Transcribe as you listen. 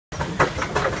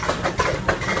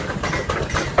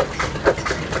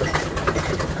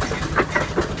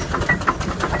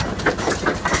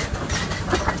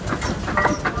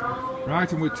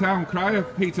Right, and with Town Crier,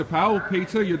 Peter Powell.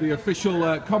 Peter, you're the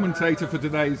official commentator for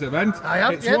today's event. I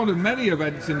am, It's one of many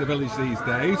events in the village these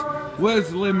days.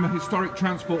 Where's Lymm Historic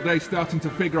Transport Day starting to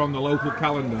figure on the local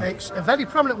calendar? It's a very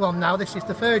prominent one now. This is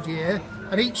the third year,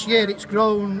 and each year it's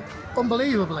grown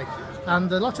unbelievably.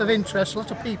 And a lot of interest, a lot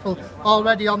of people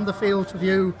already on the field to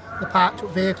view the parked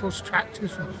up vehicles,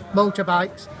 tractors and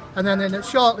motorbikes. And then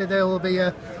shortly there will be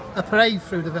a parade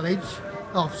through the village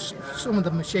of some of the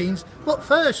machines. But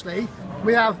firstly,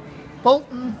 we have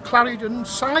Bolton Clarendon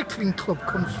Cycling Club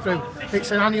comes through.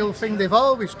 It's an annual thing, they've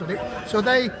always done it. So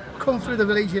they come through the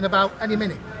village in about any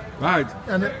minute. Right.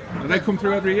 And they come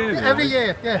through every year? Every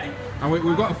year, yeah. And we've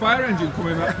got a fire engine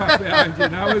coming up past behind you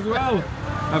now as well.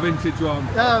 A vintage one.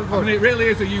 I mean, it really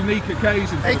is a unique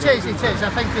occasion. It is. I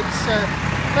think it's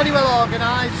very well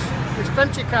organised. There's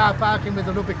plenty of car parking with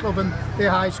the rugby club and the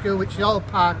high school, which is all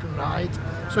park and ride.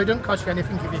 So it doesn't cost you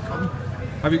anything if you come.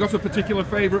 Have you got a particular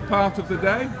favourite part of the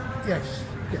day? Yes.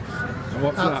 And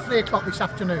what's that? 3 o'clock this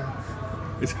afternoon.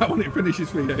 Is that when it finishes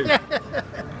for you? Yeah.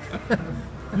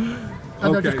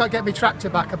 And I've just got to get my tractor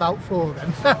back about 4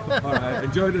 then. All right,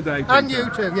 enjoy the day, Peter. And you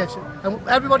too, yes. And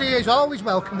everybody is always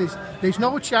welcome. There's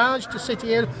no charge to sit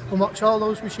here and watch all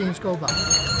those machines go by.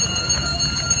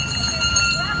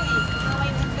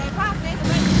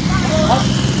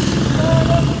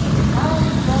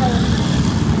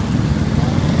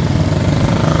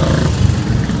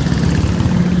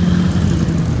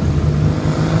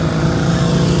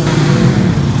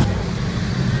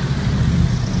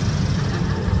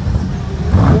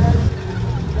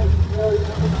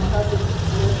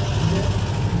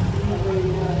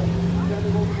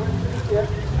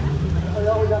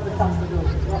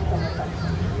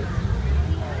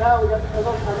 Now we got a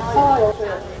lot of hi up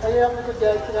there. Are you having a good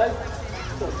day today?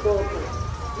 Good.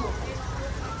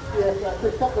 Yes,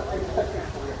 we've got the thing second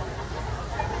for you.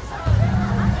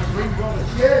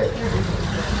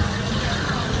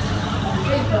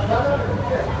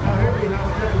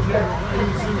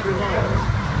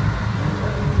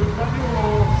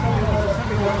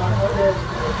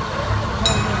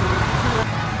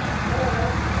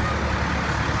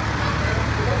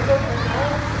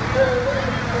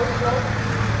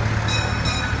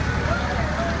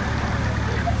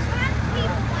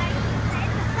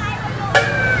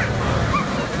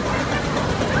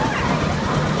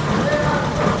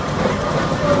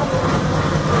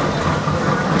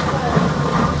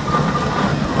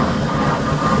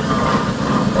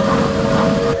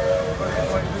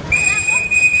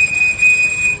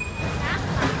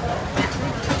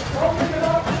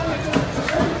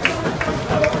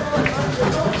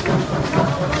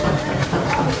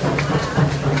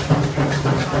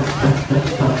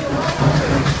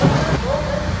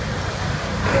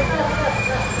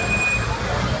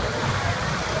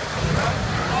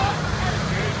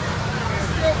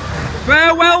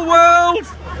 Farewell, world!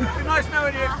 It's nice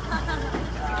knowing you.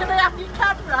 Can I have your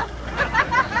camera?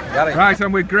 Right,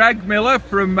 I'm with Greg Miller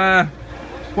from,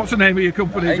 what's the name of your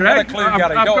company, Greg? Clue,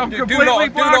 Gary.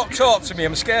 Do not talk to me,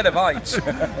 I'm scared of heights.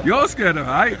 You're scared of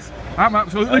heights? I'm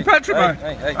absolutely petrified.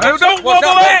 Hey. Oh, don't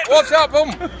wobble it! What's that,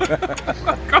 bum?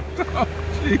 Oh,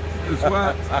 Jesus,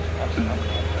 what?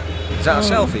 Is that a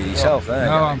selfie yourself there?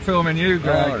 No, I'm filming you,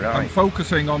 Greg. Oh, right. I'm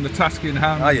focusing on the task in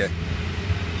hand. Are you?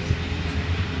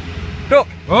 Duck!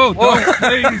 Oh, don't,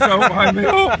 please don't wind me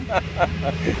up.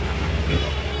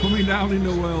 Coming down in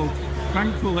the world,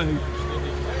 thankfully.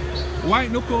 White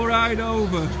knuckle ride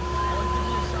over.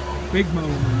 Big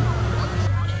moment.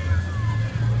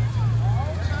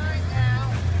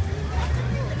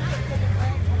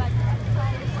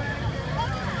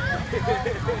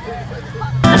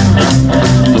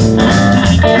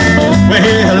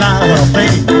 Well, I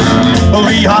think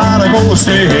we ought to go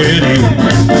steady.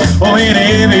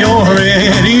 Whenever you're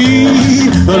ready,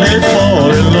 let's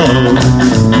fall in love.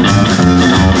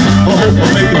 Oh,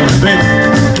 baby,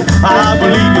 I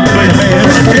believe you,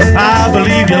 baby. I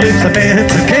believe your lips are meant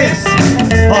to kiss.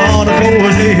 On a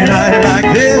cozy night like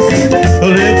this,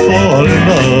 let's fall in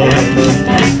love.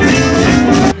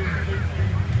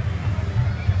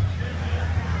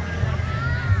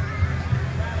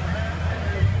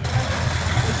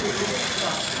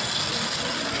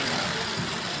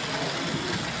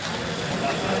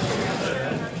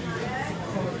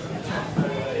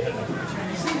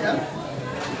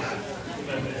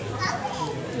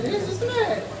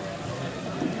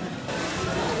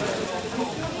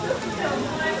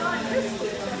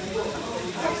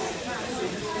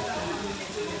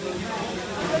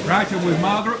 Right, and with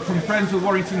Margaret from Friends of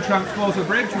Warrington Transport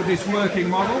Bridge with this working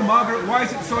model. Margaret, why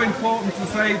is it so important to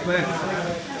save this?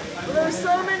 There are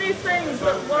so many things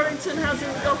that Warrington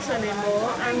hasn't got anymore,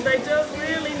 and they don't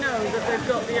really know that they've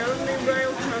got the only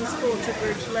rail transporter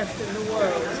bridge left in the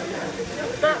world.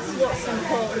 That's what's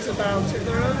important about it.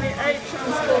 There are only 8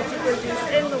 transporter bridges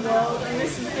in the world, and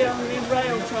this is the only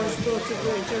rail transporter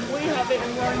bridge, and we have it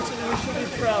in Warrington and we should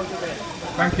be proud of it.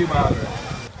 Thank you, Margaret.